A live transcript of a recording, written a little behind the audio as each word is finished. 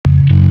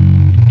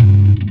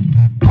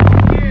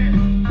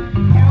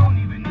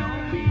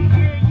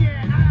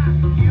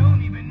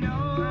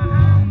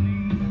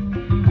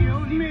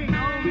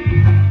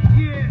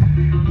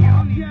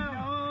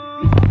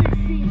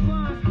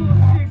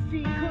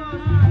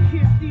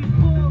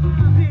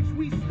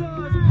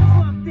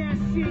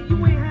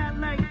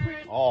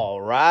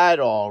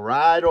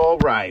All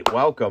right.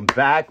 Welcome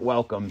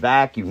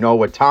back. You know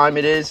what time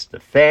it is. The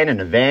Fan in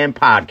the Van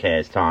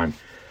podcast time.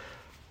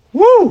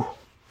 Woo!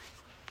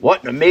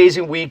 What an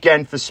amazing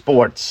weekend for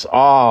sports.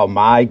 Oh,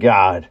 my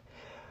God.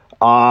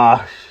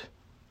 What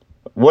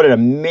an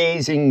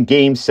amazing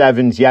Game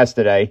 7s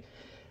yesterday.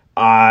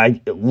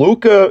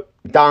 Luka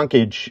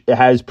Doncic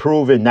has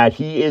proven that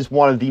he is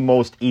one of the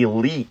most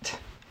elite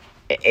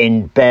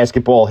in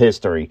basketball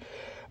history.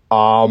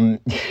 The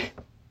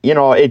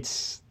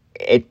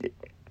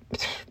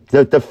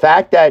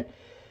fact that,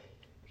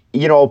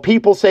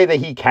 people say that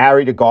he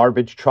carried a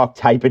garbage truck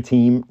type of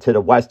team to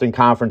the Western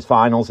Conference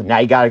Finals, and now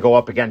you got to go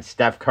up against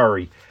Steph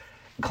Curry,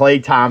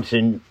 Klay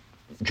Thompson,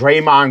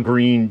 Draymond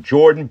Green,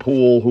 Jordan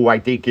Poole, who I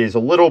think is a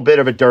little bit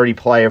of a dirty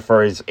player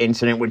for his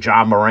incident with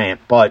John Morant.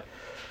 But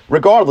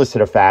regardless of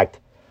the fact,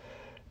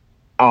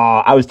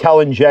 I was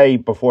telling Jay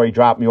before he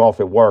dropped me off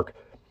at work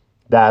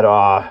that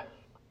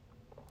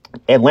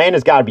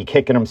Atlanta's got to be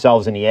kicking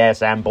themselves in the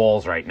ass and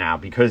balls right now,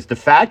 because the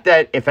fact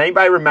that, if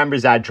anybody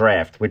remembers that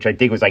draft, which I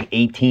think was like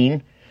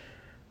 18,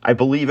 I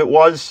believe it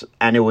was,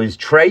 and it was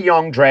Trae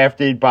Young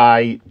drafted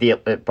by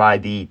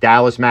the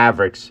Dallas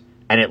Mavericks,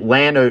 and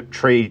Atlanta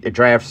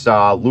drafts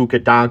Luka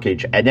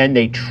Doncic, and then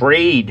they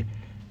trade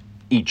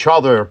each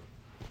other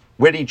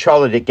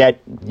to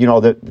get,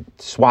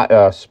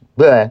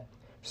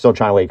 still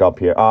trying to wake up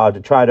here,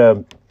 to try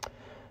to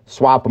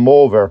swap them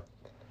over.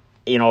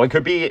 It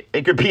could be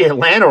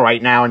Atlanta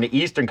right now in the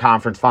Eastern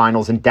Conference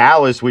Finals, and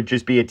Dallas would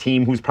just be a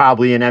team who's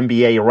probably an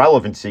NBA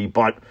irrelevancy.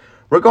 But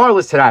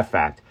regardless to that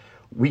fact,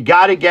 we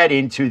got to get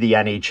into the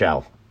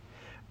NHL.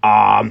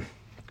 I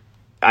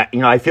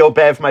feel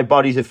bad for my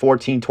buddies at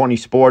 1420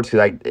 Sports,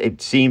 because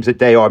it seems that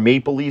they are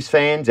Maple Leafs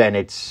fans, and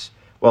it's,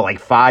 like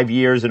 5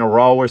 years in a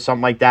row or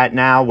something like that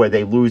now where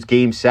they lose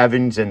Game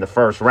 7s in the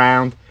first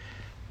round.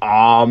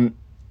 And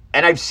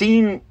I've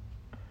seen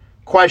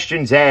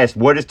questions asked,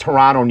 what does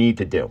Toronto need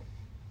to do?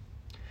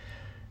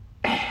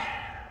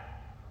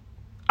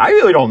 I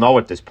really don't know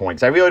at this point,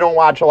 because I really don't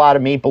watch a lot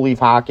of Maple Leaf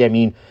hockey. I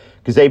mean,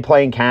 because they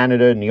play in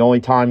Canada, and the only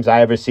times I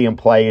ever see them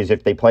play is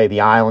if they play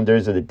the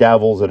Islanders or the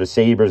Devils or the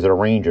Sabres or the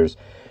Rangers.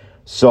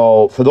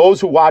 So for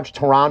those who watch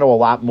Toronto a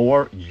lot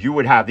more, you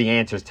would have the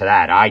answers to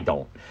that. I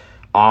don't.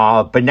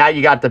 But now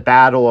you got the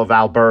Battle of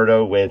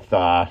Alberta with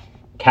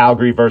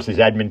Calgary versus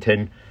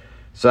Edmonton.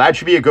 So that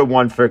should be a good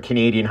one for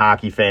Canadian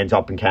hockey fans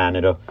up in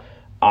Canada.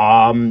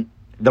 The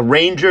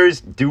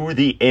Rangers do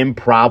the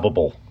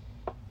improbable.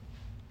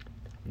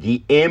 They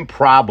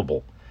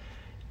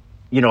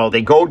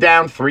go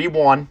down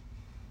 3-1.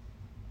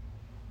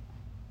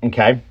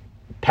 Okay.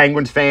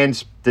 Penguins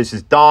fans, this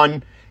is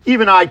done.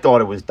 Even I thought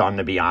it was done,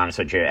 to be honest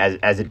with you,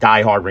 as a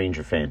diehard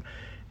Ranger fan.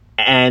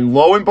 And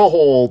lo and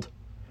behold,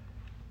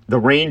 the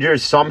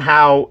Rangers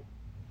somehow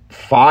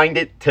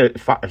find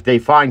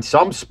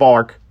some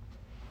spark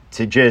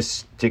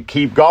to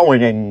keep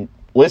going. And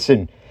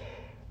listen,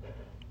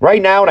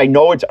 right now, and I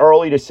know it's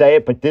early to say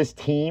it, but this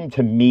team,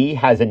 to me,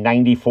 has a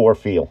 94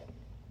 feel.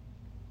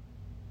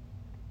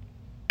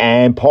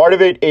 And part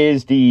of it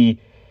is the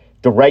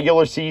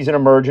regular season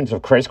emergence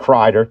of Chris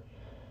Kreider,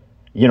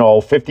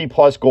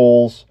 50-plus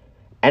goals.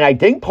 And I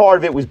think part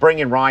of it was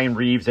bringing Ryan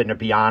Reeves in, to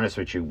be honest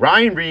with you.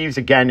 Ryan Reeves,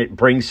 again, it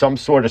brings some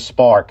sort of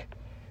spark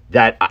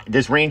that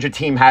this Ranger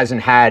team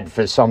hasn't had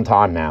for some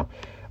time now.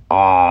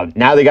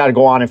 Now they got to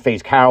go on and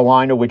face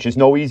Carolina, which is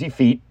no easy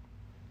feat.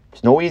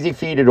 It's no easy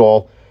feat at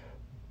all.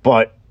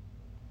 But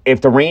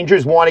if the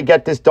Rangers want to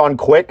get this done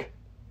quick,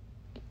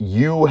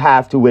 you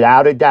have to,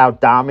 without a doubt,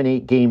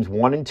 dominate games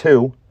 1 and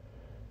 2.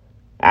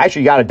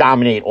 Actually, you got to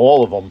dominate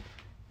all of them.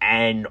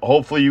 And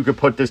hopefully you could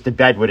put this to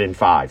bed within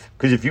 5.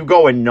 Because if you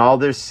go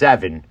another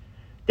 7,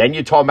 then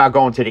you're talking about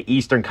going to the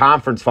Eastern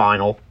Conference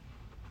Final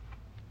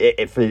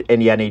in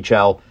the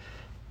NHL.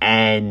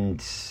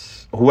 And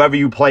whoever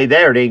you play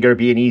there, it ain't going to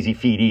be an easy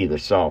feat either.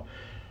 So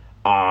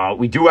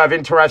we do have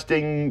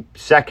interesting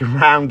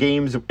second-round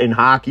games in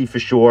hockey for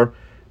sure.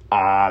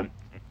 You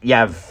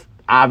have,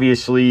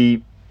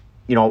 obviously,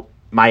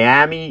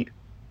 Miami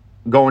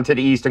going to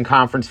the Eastern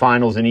Conference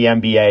Finals in the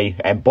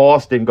NBA, and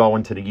Boston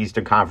going to the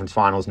Eastern Conference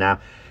Finals now.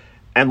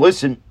 And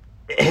listen,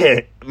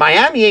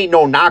 Miami ain't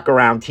no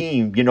knockaround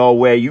team,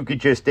 where you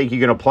could just think you're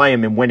going to play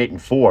them and win it in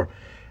 4.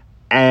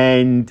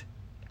 And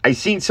I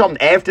seen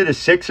something after the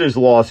Sixers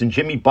loss, and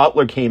Jimmy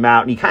Butler came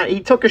out, and he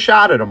took a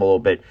shot at him a little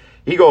bit.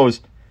 He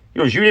goes,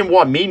 you didn't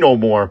want me no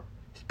more,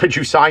 but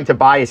you signed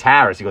Tobias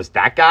Harris. He goes,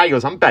 that guy? He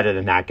goes, I'm better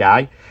than that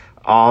guy.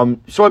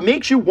 So it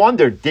makes you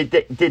wonder,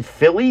 did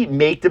Philly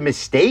make the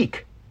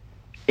mistake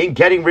in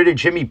getting rid of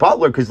Jimmy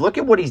Butler? Because look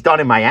at what he's done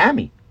in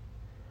Miami.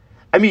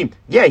 I mean,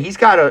 yeah, he's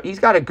got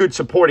a good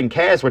supporting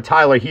cast with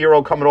Tyler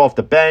Hero coming off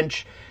the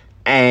bench,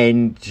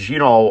 and a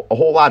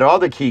whole lot of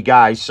other key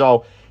guys.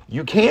 So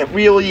you can't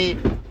really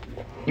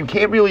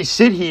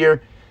sit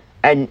here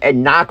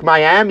and knock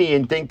Miami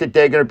and think that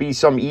they're going to be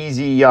some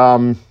easy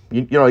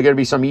they're going to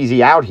be some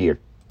easy out here.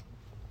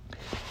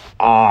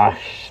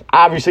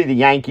 Obviously, the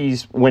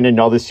Yankees win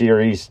another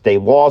series. They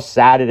lost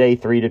Saturday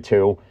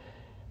 3-2.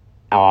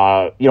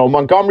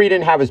 Montgomery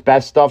didn't have his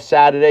best stuff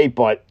Saturday,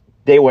 but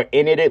they were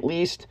in it at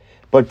least.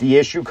 But the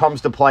issue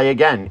comes to play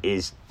again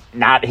is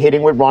not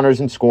hitting with runners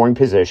in scoring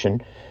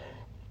position.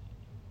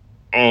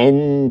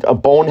 And a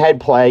bonehead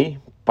play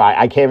by,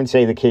 I can't even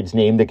say the kid's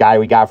name, the guy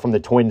we got from the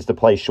Twins to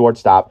play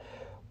shortstop.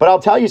 But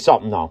I'll tell you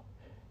something, though.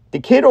 The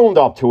kid owned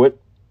up to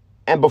it.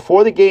 And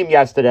before the game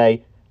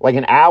yesterday, like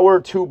an hour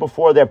or two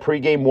before their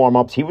pregame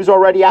warm-ups, he was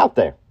already out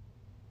there.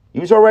 He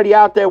was already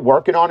out there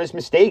working on his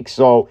mistakes.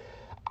 So,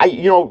 a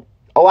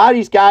lot of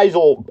these guys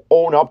will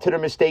own up to their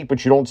mistake,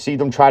 but you don't see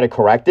them try to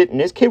correct it. And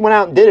this kid went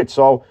out and did it.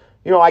 So,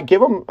 I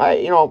give him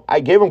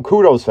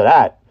kudos for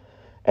that,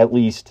 at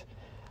least.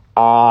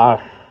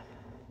 And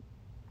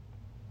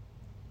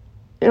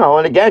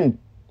again,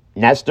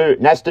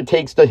 Nestor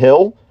takes the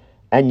hill,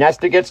 and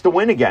Nestor gets the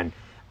win again.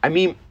 I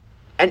mean,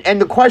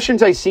 and the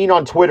questions I seen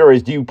on Twitter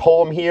is, do you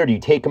pull him here? Do you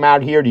take him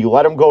out here? Do you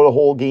let him go the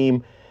whole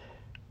game?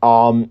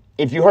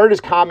 If you heard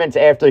his comments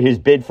after his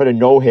bid for the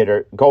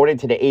no-hitter, going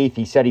into the eighth,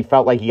 he said he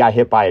felt like he got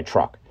hit by a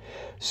truck.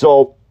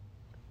 So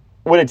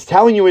what it's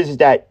telling you is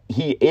that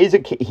he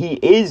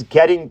is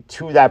getting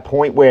to that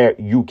point where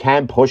you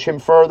can push him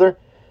further,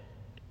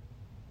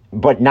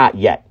 but not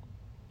yet.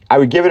 I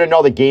would give it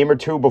another game or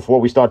two before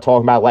we start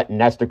talking about letting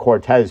Nestor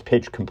Cortez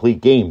pitch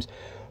complete games.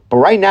 But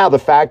right now, the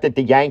fact that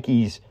the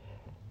Yankees,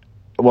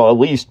 well, at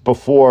least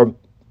before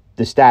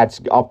the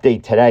stats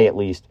update today at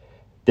least,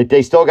 that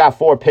they still got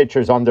 4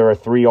 pitchers under a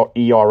 3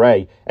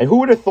 ERA. And who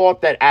would have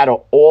thought that out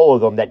of all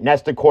of them, that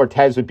Nestor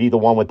Cortez would be the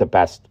one with the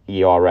best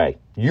ERA?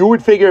 You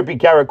would figure it'd be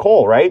Garrett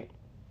Cole, right?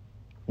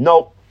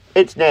 Nope,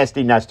 it's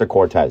nasty Nestor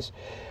Cortez.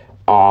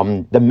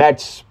 The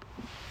Mets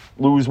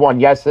lose one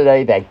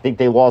yesterday. I think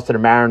they lost to the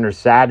Mariners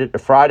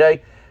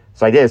Friday.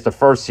 So I guess it's the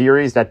first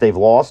series that they've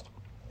lost.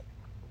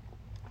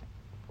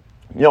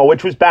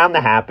 Which was bound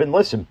to happen.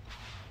 Listen,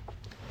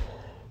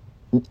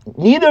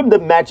 neither the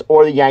Mets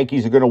or the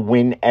Yankees are going to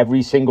win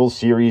every single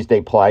series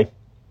they play.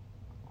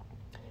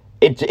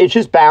 It's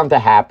just bound to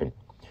happen.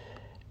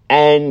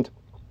 And,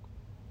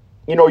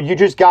 you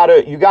just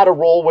gotta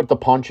roll with the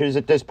punches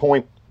at this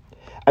point.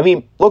 I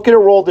mean, look at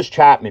Aroldis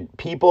Chapman.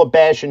 People are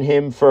bashing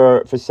him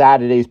for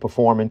Saturday's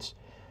performance.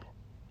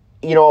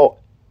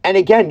 And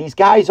again, these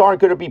guys aren't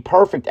going to be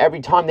perfect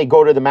every time they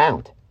go to the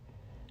mound.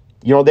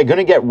 They're going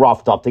to get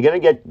roughed up. They're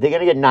going to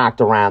get knocked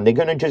around. They're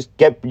going to just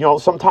get,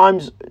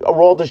 sometimes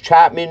Aroldis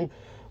Chapman,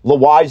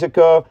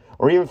 Loizica,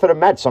 or even for the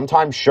Mets,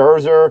 sometimes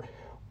Scherzer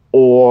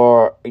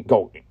or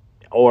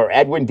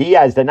Edwin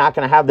Diaz, they're not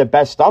going to have their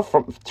best stuff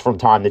from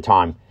time to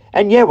time.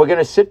 And yeah, we're going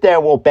to sit there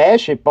and we'll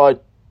bash it,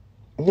 but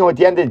at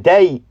the end of the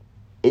day,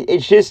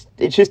 it's just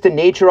the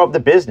nature of the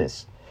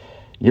business.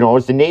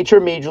 It's the nature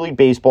of Major League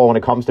Baseball when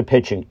it comes to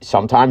pitching.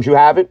 Sometimes you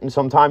have it and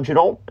sometimes you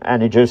don't.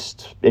 And it's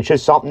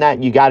just something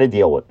that you got to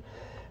deal with.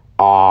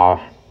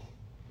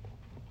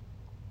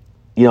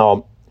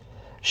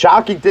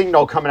 Shocking thing,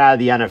 though, coming out of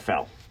the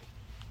NFL.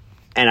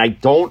 And I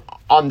don't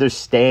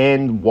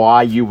understand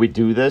why you would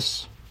do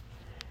this.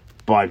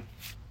 But,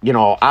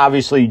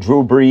 obviously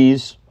Drew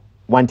Brees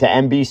went to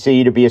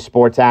NBC to be a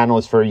sports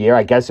analyst for a year.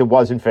 I guess it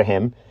wasn't for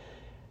him.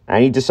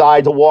 And he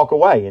decided to walk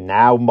away. And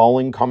now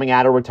Mullen coming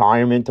out of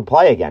retirement to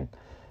play again.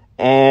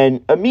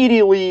 And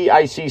immediately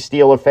I see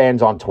Steeler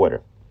fans on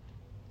Twitter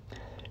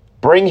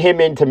bring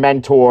him in to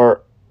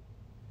mentor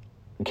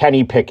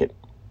Kenny Pickett.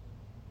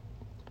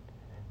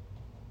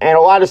 And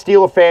a lot of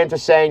Steeler fans are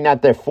saying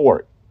that they're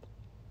for it.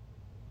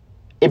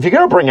 If you're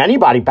going to bring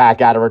anybody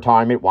back out of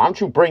retirement, why don't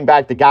you bring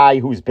back the guy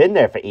who's been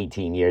there for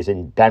 18 years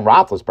in Ben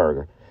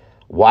Roethlisberger?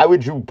 Why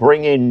would you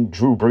bring in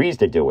Drew Brees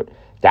to do it?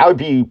 That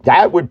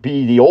would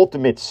be the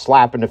ultimate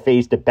slap in the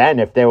face to Ben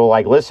if they were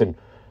like, listen,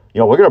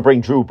 we're going to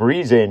bring Drew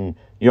Brees in,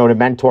 to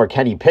mentor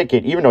Kenny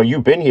Pickett. Even though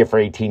you've been here for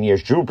 18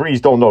 years, Drew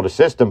Brees don't know the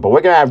system, but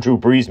we're going to have Drew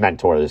Brees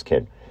mentor this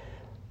kid.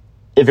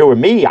 If it were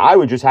me, I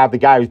would just have the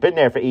guy who's been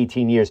there for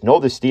 18 years, know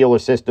the Steeler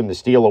system, the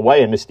Steeler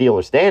way, and the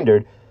Steeler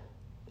standard.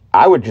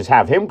 I would just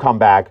have him come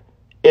back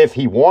if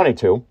he wanted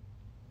to.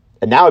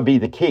 And that would be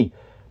the key.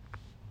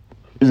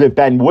 Is that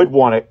Ben would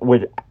want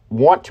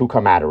to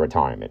come out of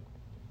retirement.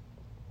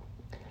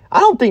 I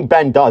don't think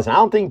Ben does. And I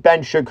don't think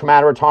Ben should come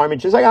out of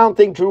retirement. Just like I don't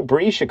think Drew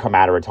Brees should come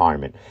out of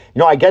retirement.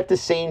 I get the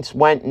Saints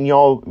went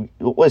and,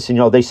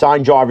 listen, they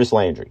signed Jarvis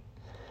Landry.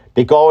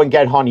 They go and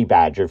get Honey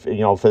Badger,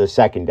 for the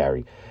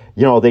secondary.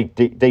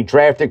 They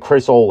drafted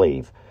Chris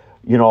Olave.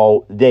 They're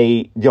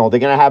going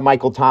to have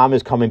Michael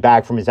Thomas coming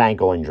back from his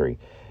ankle injury.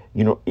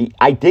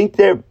 I think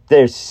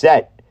they're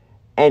set.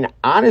 And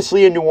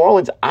honestly, in New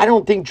Orleans, I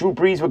don't think Drew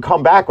Brees would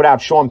come back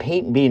without Sean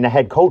Payton being the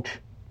head coach.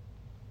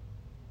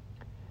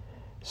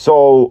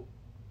 So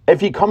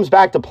if he comes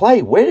back to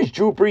play, where does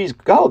Drew Brees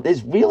go?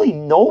 There's really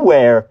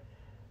nowhere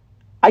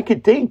I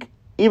could think,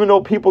 even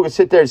though people could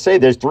sit there and say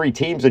there's 3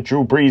 teams that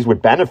Drew Brees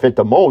would benefit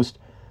the most.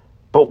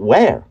 But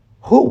where?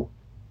 Who?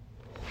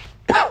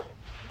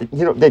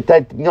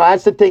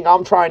 That's the thing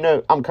I'm trying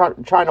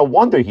to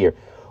wonder here.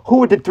 Who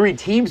would the 3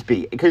 teams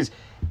be? Because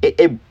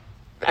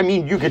I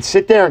mean, you could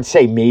sit there and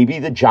say maybe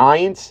the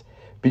Giants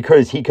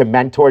because he could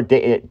mentor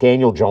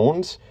Daniel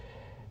Jones.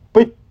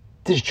 But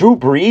does Drew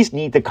Brees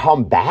need to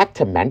come back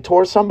to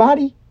mentor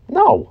somebody?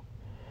 No.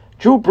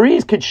 Drew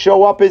Brees could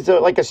show up as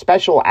a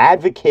special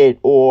advocate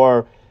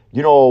or,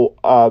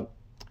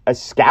 a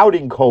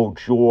scouting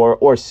coach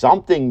or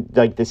something.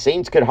 Like the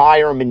Saints could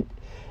hire him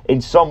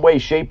in some way,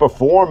 shape, or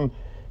form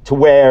to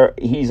where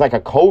he's like a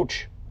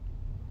coach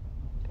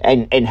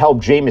and help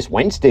Jameis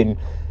Winston.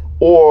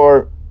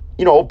 Or,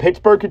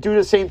 Pittsburgh could do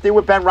the same thing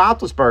with Ben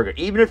Roethlisberger.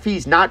 Even if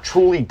he's not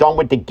truly done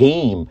with the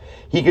game,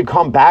 he could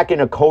come back in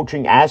a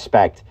coaching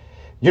aspect.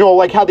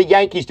 Like how the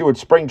Yankees do at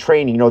spring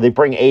training. They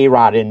bring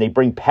A-Rod in, they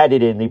bring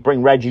Pettit in, they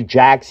bring Reggie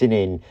Jackson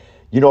in,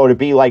 to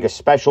be like a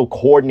special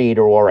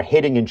coordinator or a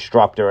hitting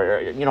instructor,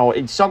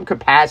 in some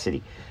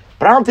capacity.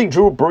 But I don't think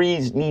Drew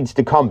Brees needs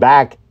to come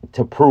back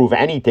to prove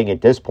anything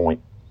at this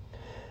point.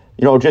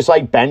 Just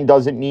like Ben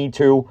doesn't need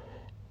to.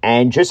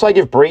 And just like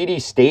if Brady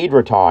stayed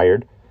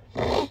retired,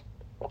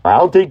 I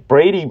don't think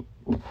Brady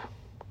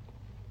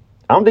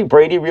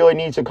really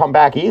needs to come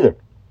back either.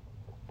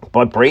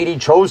 But Brady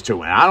chose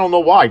to, and I don't know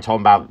why.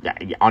 Talking about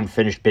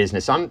unfinished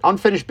business.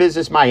 Unfinished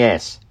business, my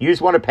ass. You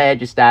just want to pad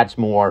your stats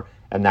more,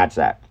 and that's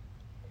that.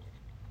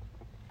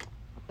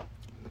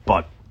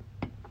 But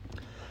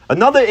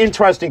another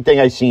interesting thing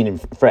I've seen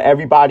for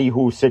everybody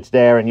who sits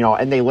there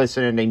and they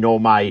listen and they know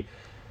my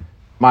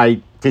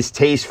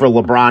distaste for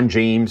LeBron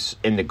James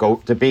in the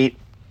GOAT debate.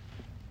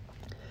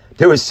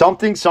 There was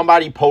something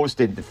somebody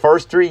posted the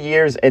first 3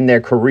 years in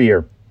their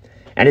career,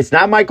 and it's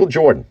not Michael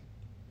Jordan.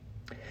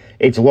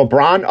 It's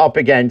LeBron up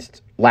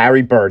against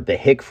Larry Bird, the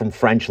hick from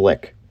French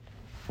Lick.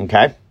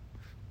 Okay?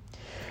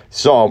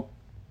 So,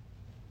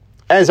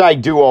 as I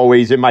do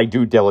always in my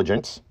due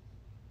diligence,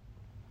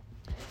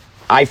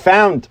 I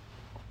found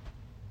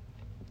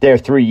their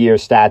 3-year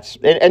stats.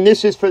 And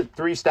this is for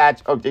 3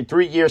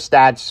 year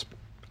stats,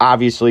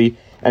 obviously.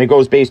 And it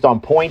goes based on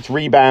points,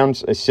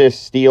 rebounds,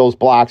 assists, steals,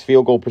 blocks,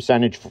 field goal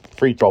percentage,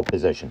 free throw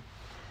percentage.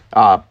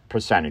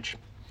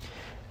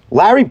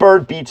 Larry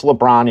Bird beats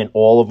LeBron in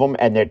all of them,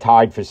 and they're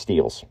tied for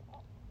steals.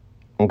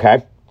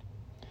 Okay?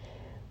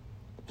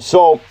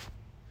 So,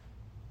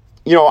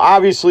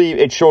 obviously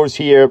it shows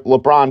here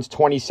LeBron's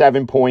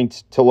 27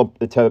 points to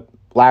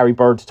Larry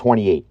Bird's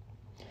 28.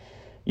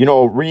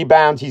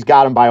 Rebounds, he's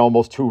got him by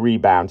almost 2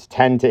 rebounds,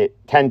 10 to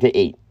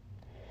 8.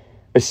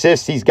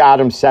 Assists, he's got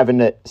him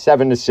 7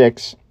 to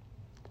 6.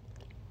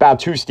 About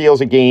 2 steals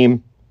a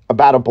game,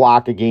 about a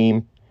block a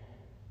game.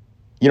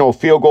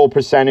 Field goal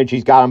percentage,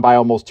 he's got him by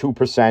almost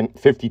 2%,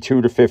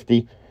 52 to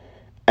 50.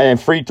 And then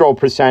free throw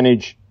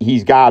percentage,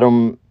 he's got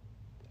him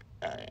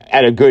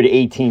at a good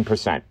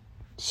 18%.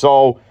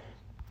 So,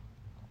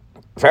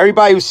 for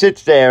everybody who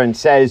sits there and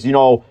says, that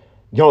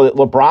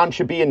LeBron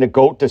should be in the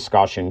GOAT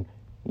discussion,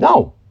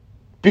 no.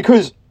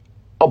 Because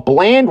a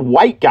bland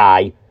white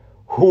guy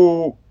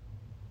who,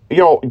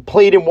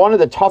 played in one of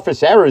the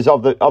toughest eras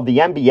of the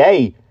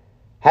NBA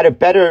had a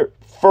better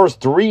first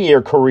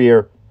 3-year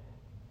career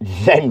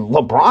than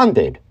LeBron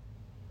did.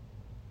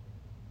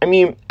 I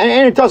mean,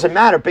 and it doesn't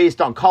matter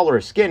based on color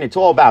of skin. It's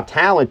all about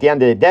talent at the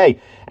end of the day.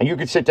 And you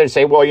could sit there and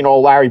say,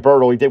 well, Larry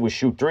Bird, all he did was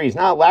shoot threes.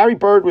 No, Larry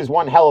Bird was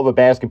one hell of a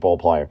basketball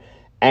player.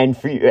 And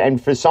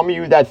for some of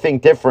you that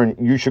think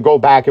different, you should go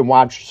back and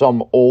watch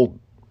some old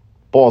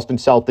Boston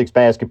Celtics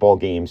basketball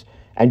games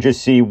and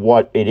just see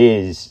what it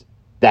is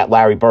that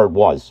Larry Bird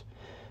was.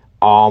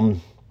 And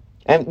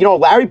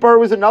Larry Bird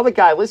was another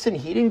guy. Listen,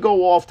 he didn't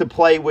go off to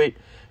play with,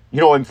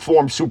 and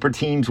form super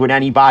teams with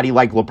anybody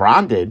like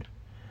LeBron did.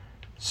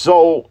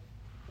 So,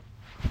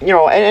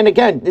 and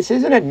again, this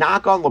isn't a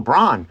knock on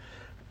LeBron,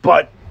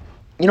 but,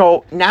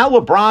 now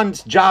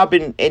LeBron's job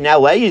in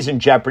LA is in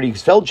jeopardy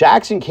because Phil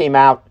Jackson came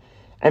out,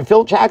 and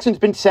Phil Jackson's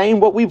been saying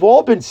what we've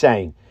all been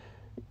saying,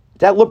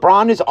 that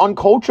LeBron is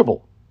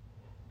uncoachable,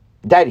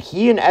 that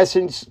he, in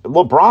essence,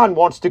 LeBron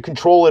wants to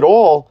control it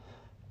all,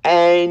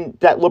 and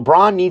that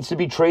LeBron needs to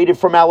be traded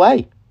from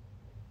LA.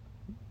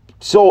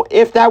 So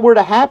if that were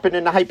to happen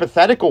in the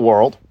hypothetical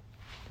world,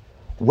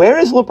 where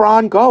does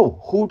LeBron go?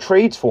 Who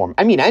trades for him?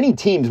 I mean, any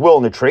team's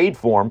willing to trade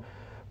for him.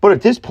 But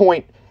at this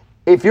point,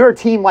 if you're a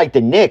team like the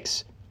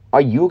Knicks,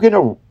 are you going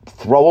to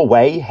throw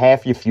away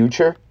half your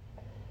future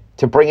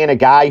to bring in a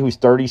guy who's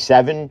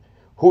 37,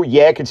 who,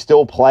 could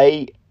still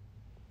play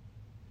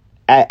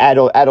at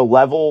a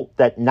level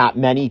that not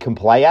many can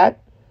play at,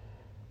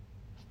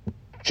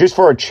 just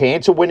for a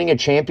chance of winning a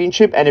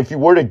championship? And if you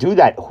were to do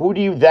that, who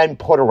do you then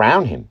put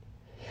around him?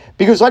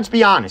 Because let's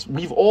be honest,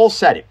 we've all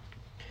said it.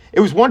 It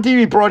was one thing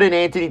we brought in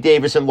Anthony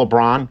Davis and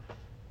LeBron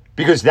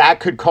because they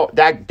could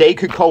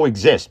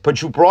coexist.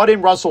 But you brought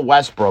in Russell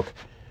Westbrook,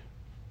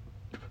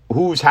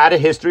 who's had a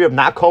history of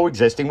not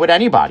coexisting with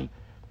anybody.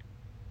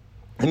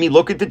 I mean,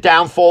 look at the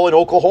downfall in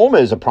Oklahoma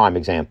as a prime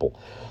example.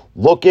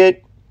 Look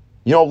at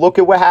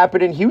what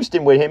happened in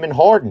Houston with him and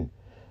Harden.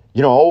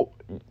 Now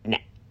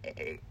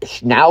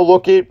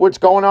look at what's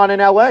going on in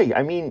LA.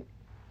 I mean,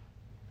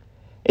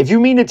 if you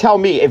mean to tell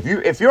me,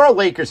 if you're a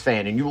Lakers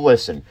fan and you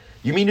listen,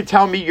 you mean to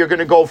tell me you're going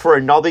to go for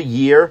another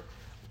year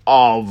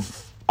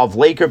of of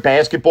Laker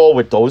basketball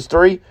with those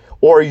three?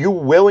 Or are you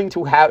willing to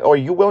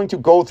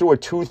go through a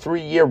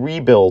 2-3 year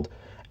rebuild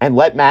and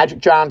let Magic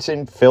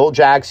Johnson, Phil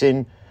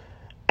Jackson,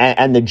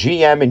 and the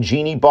GM and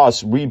Jeannie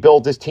Buss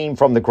rebuild this team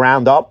from the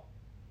ground up?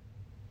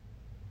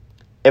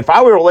 If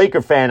I were a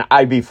Laker fan,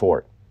 I'd be for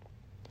it.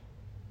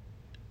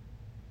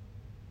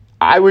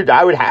 I would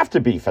have to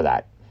be for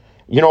that.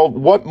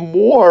 What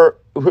more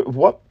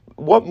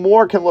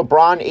can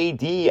LeBron,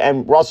 AD,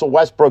 and Russell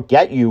Westbrook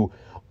get you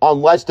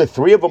unless the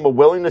three of them are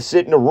willing to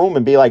sit in a room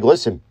and be like,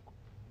 listen,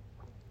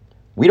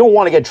 we don't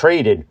want to get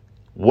traded.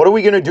 What are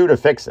we going to do to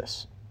fix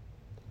this?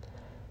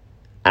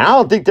 And I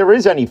don't think there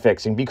is any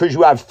fixing because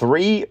you have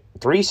three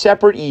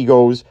separate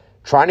egos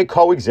trying to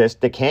coexist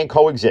that can't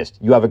coexist.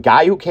 You have a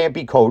guy who can't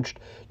be coached.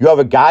 You have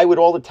a guy with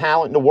all the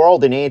talent in the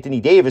world in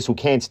Anthony Davis who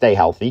can't stay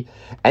healthy.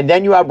 And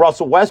then you have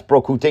Russell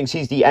Westbrook who thinks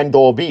he's the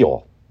end-all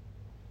be-all.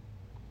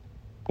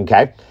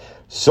 Okay?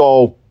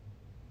 So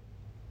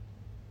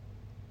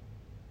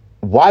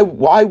why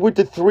would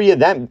the three of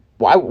them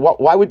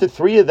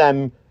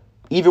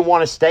even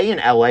want to stay in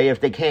LA if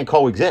they can't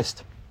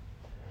coexist?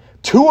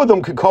 Two of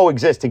them could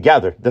coexist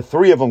together. The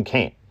three of them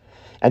can't.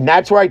 And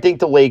that's where I think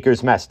the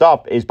Lakers messed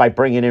up is by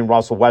bringing in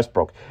Russell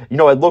Westbrook. It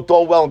looked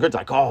all well and good. It's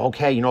like, oh,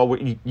 okay,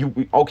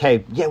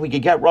 we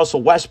could get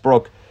Russell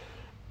Westbrook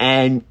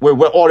and we're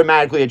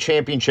automatically a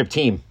championship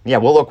team. Yeah,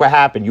 well, look what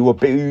happened. You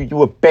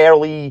were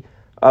barely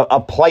a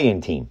play-in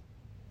team.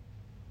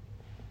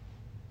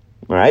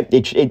 All right?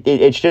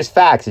 It's just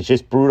facts. It's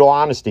just brutal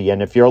honesty.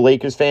 And if you're a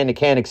Lakers fan that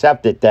can't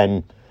accept it,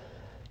 then,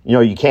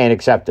 you can't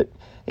accept it.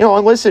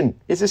 And listen,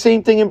 it's the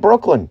same thing in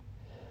Brooklyn.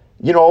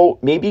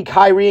 Maybe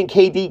Kyrie and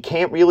KD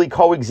can't really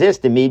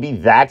coexist, and maybe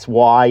that's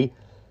why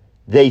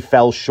they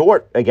fell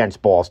short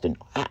against Boston.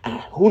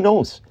 Who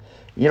knows?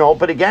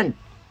 But again,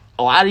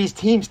 a lot of these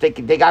teams, they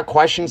got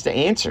questions to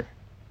answer.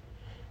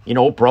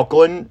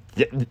 Brooklyn,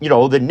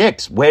 the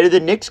Knicks. Where did the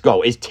Knicks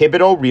go? Is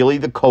Thibodeau really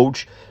the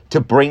coach to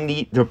bring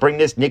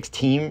this Knicks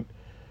team,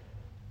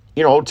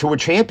 to a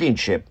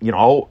championship?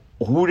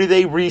 Who do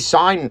they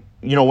re-sign,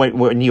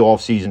 when the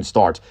offseason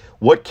starts?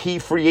 What key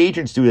free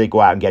agents do they go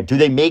out and get? Do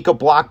they make a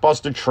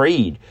blockbuster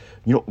trade?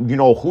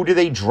 Who do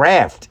they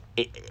draft?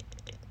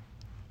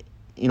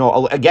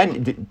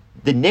 Again,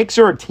 the Knicks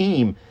are a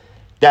team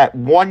that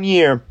one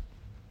year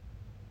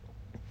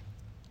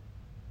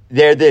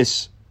they're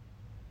this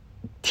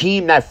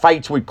team that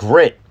fights with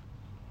grit.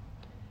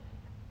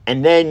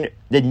 And then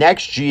the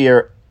next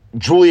year,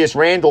 Julius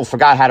Randle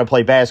forgot how to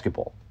play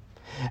basketball.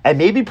 And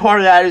maybe part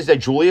of that is that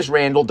Julius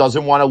Randle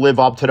doesn't want to live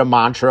up to the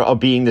mantra of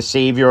being the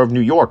savior of New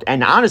York.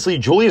 And honestly,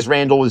 Julius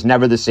Randle was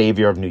never the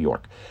savior of New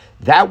York.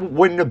 That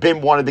wouldn't have been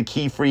one of the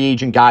key free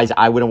agent guys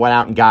I would have went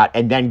out and got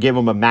and then give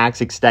him a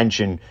max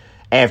extension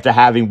after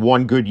having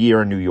one good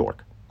year in New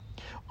York.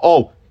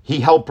 Oh, he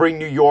helped bring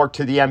New York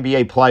to the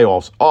NBA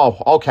playoffs. Oh,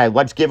 okay,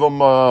 let's give him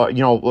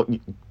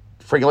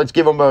let's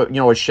give him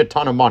a shit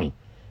ton of money.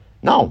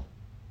 No.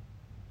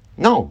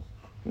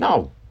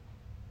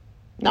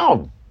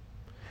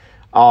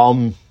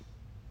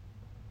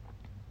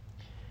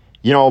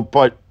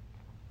 But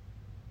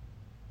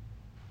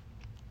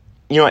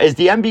as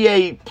the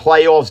NBA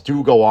playoffs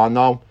do go on,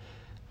 though,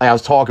 I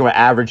was talking with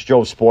Average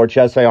Joe Sports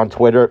yesterday on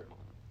Twitter,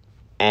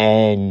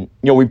 and,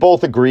 we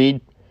both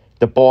agreed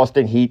the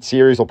Boston Heat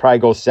series will probably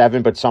go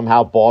 7, but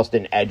somehow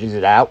Boston edges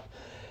it out.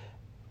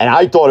 And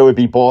I thought it would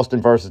be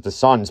Boston versus the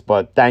Suns,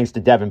 but thanks to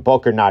Devin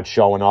Booker not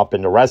showing up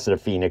and the rest of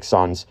the Phoenix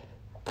Suns,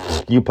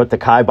 you put the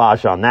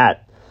kibosh on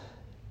that.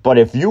 But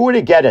if you were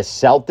to get a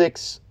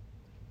Celtics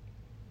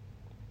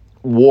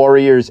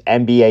Warriors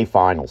NBA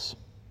Finals,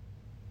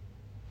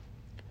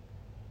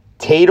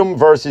 Tatum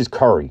versus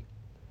Curry,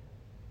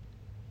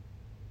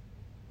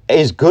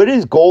 as good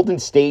as Golden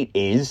State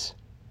is,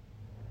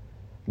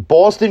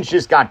 Boston's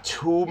just got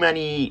too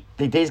many.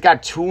 They've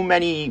got too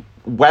many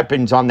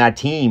weapons on that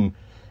team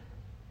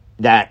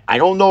that I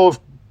don't know if.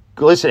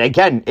 Listen,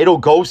 again, it'll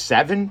go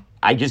 7.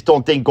 I just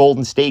don't think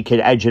Golden State could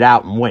edge it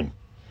out and win.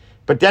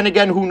 But then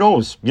again, who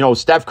knows?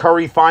 Steph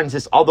Curry finds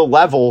this other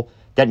level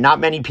that not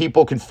many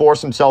people can force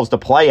themselves to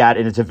play at,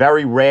 and it's a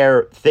very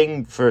rare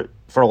thing for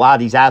a lot of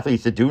these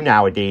athletes to do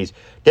nowadays,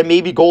 that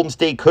maybe Golden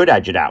State could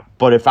edge it out.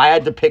 But if I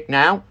had to pick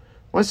now,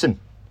 listen,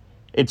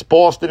 it's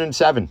Boston in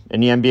 7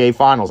 in the NBA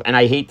Finals. And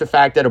I hate the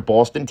fact that a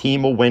Boston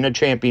team will win a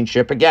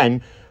championship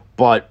again,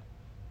 but,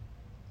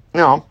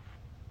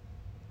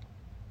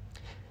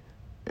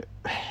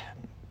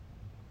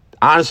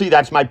 honestly,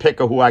 that's my pick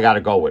of who I got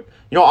to go with.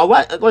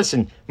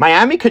 Listen,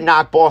 Miami could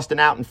knock Boston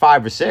out in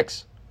 5 or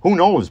 6. Who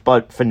knows?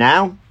 But for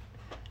now,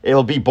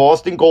 it'll be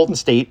Boston, Golden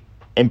State,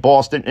 and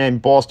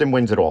Boston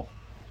wins it all.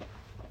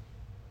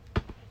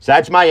 So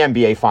that's my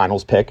NBA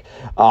Finals pick.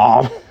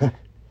 As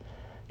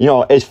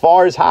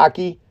far as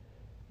hockey,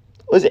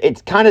 listen,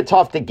 it's kind of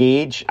tough to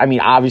gauge. I mean,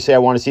 obviously, I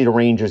want to see the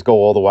Rangers go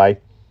all the way.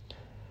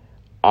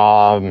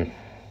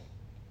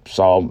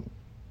 So,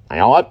 you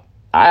know what?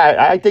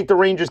 I think the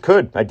Rangers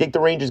could. I think the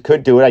Rangers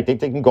could do it. I think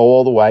they can go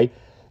all the way.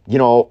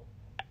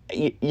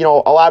 a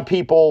lot of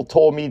people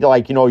told me that,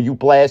 like, you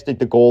blasted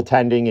the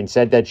goaltending and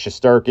said that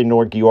Shesterkin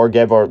or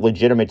Georgiev are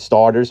legitimate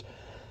starters.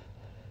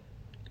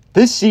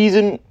 This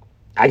season,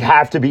 I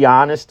have to be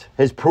honest,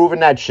 has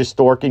proven that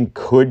Shesterkin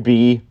could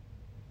be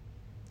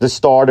the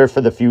starter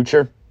for the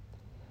future.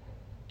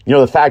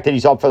 The fact that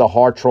he's up for the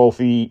Hart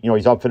Trophy,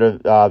 he's up for the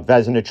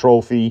Vezina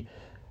Trophy,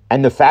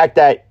 and the fact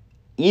that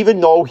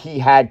even though he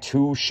had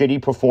 2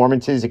 shitty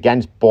performances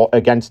against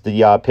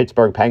the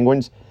Pittsburgh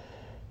Penguins,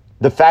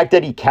 the fact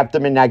that he kept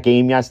them in that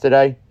game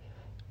yesterday,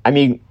 I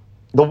mean,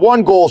 the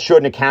one goal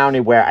shouldn't have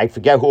counted where I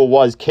forget who it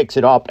was, kicks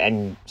it up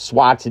and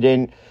swats it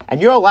in.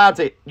 And you're allowed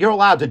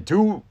to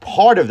do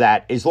part of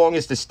that as long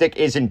as the stick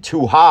isn't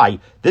too high.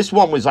 This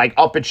one was like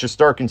up at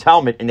Shesterkin's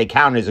helmet and they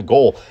counted as a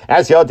goal. And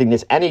that's the other thing.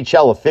 This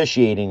NHL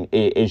officiating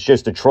is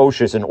just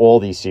atrocious in all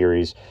these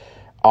series.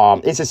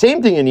 It's the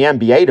same thing in the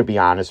NBA, to be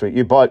honest with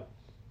you. But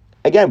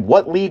again,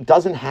 what league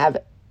doesn't have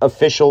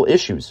official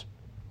issues?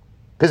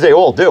 Because they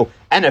all do.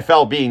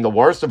 NFL being the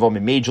worst of them,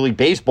 and Major League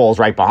Baseball is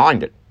right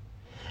behind it.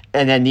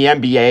 And then the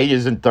NBA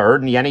is in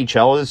third, and the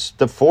NHL is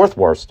the 4th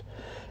worst.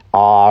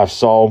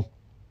 So,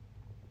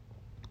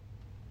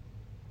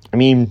 I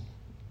mean,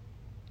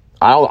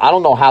 I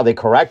don't know how they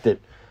correct it.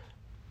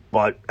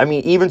 But, I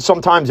mean, even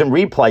sometimes in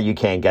replay, you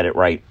can't get it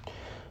right.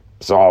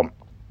 So,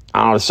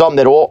 I don't know, something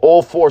that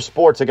all 4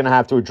 sports are going to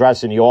have to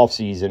address in the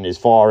offseason as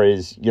far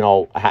as,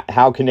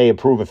 how can they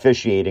improve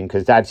officiating?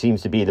 Because that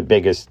seems to be the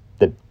biggest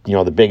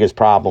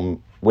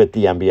problem with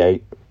the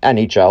NBA,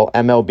 NHL,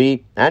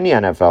 MLB, and the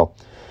NFL.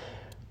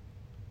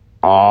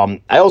 I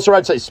also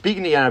read,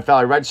 speaking of the NFL,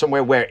 I read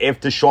somewhere where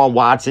if Deshaun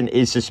Watson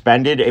is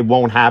suspended, it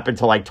won't happen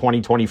till like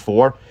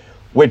 2024,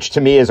 which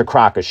to me is a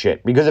crock of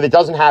shit. Because if it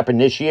doesn't happen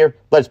this year,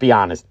 let's be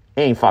honest,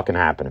 it ain't fucking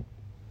happening.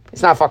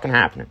 It's not fucking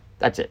happening.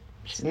 That's it.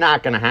 It's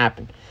not going to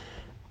happen.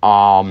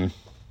 But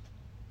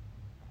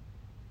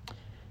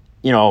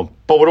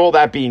with all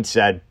that being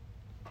said,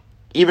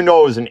 even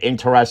though it was an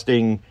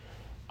interesting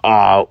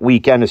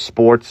weekend of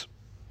sports,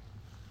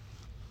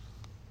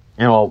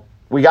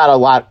 we got a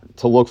lot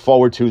to look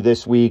forward to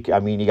this week. I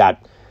mean, you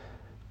got,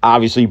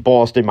 obviously,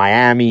 Boston,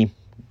 Miami,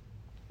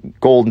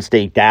 Golden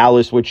State,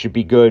 Dallas, which should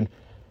be good.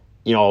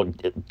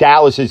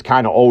 Dallas is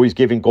kind of always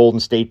giving Golden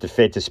State the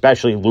fits,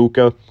 especially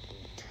Luka.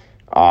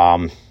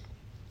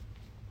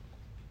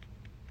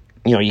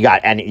 You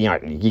got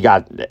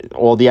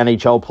all the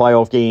NHL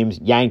playoff games.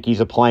 Yankees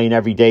are playing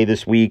every day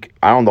this week.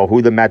 I don't know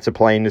who the Mets are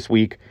playing this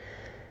week.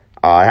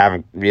 I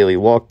haven't really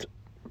looked,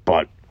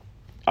 but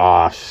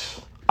I'm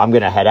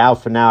going to head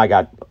out for now. I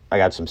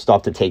got some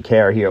stuff to take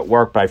care of here at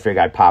work, but I figured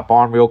I'd pop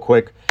on real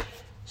quick.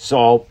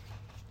 So,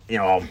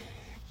 to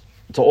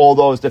all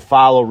those that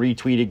follow,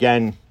 retweet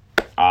again.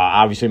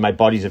 Obviously, my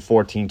buddies at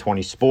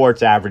 1420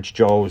 Sports, Average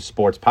Joe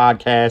Sports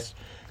Podcast,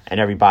 and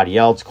everybody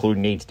else,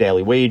 including Nate's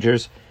Daily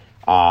Wagers.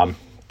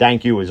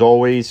 Thank you, as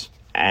always.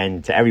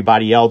 And to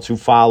everybody else who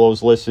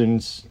follows,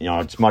 listens,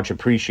 it's much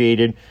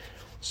appreciated.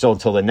 So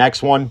until the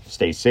next one,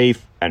 stay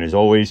safe. And as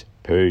always,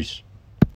 peace.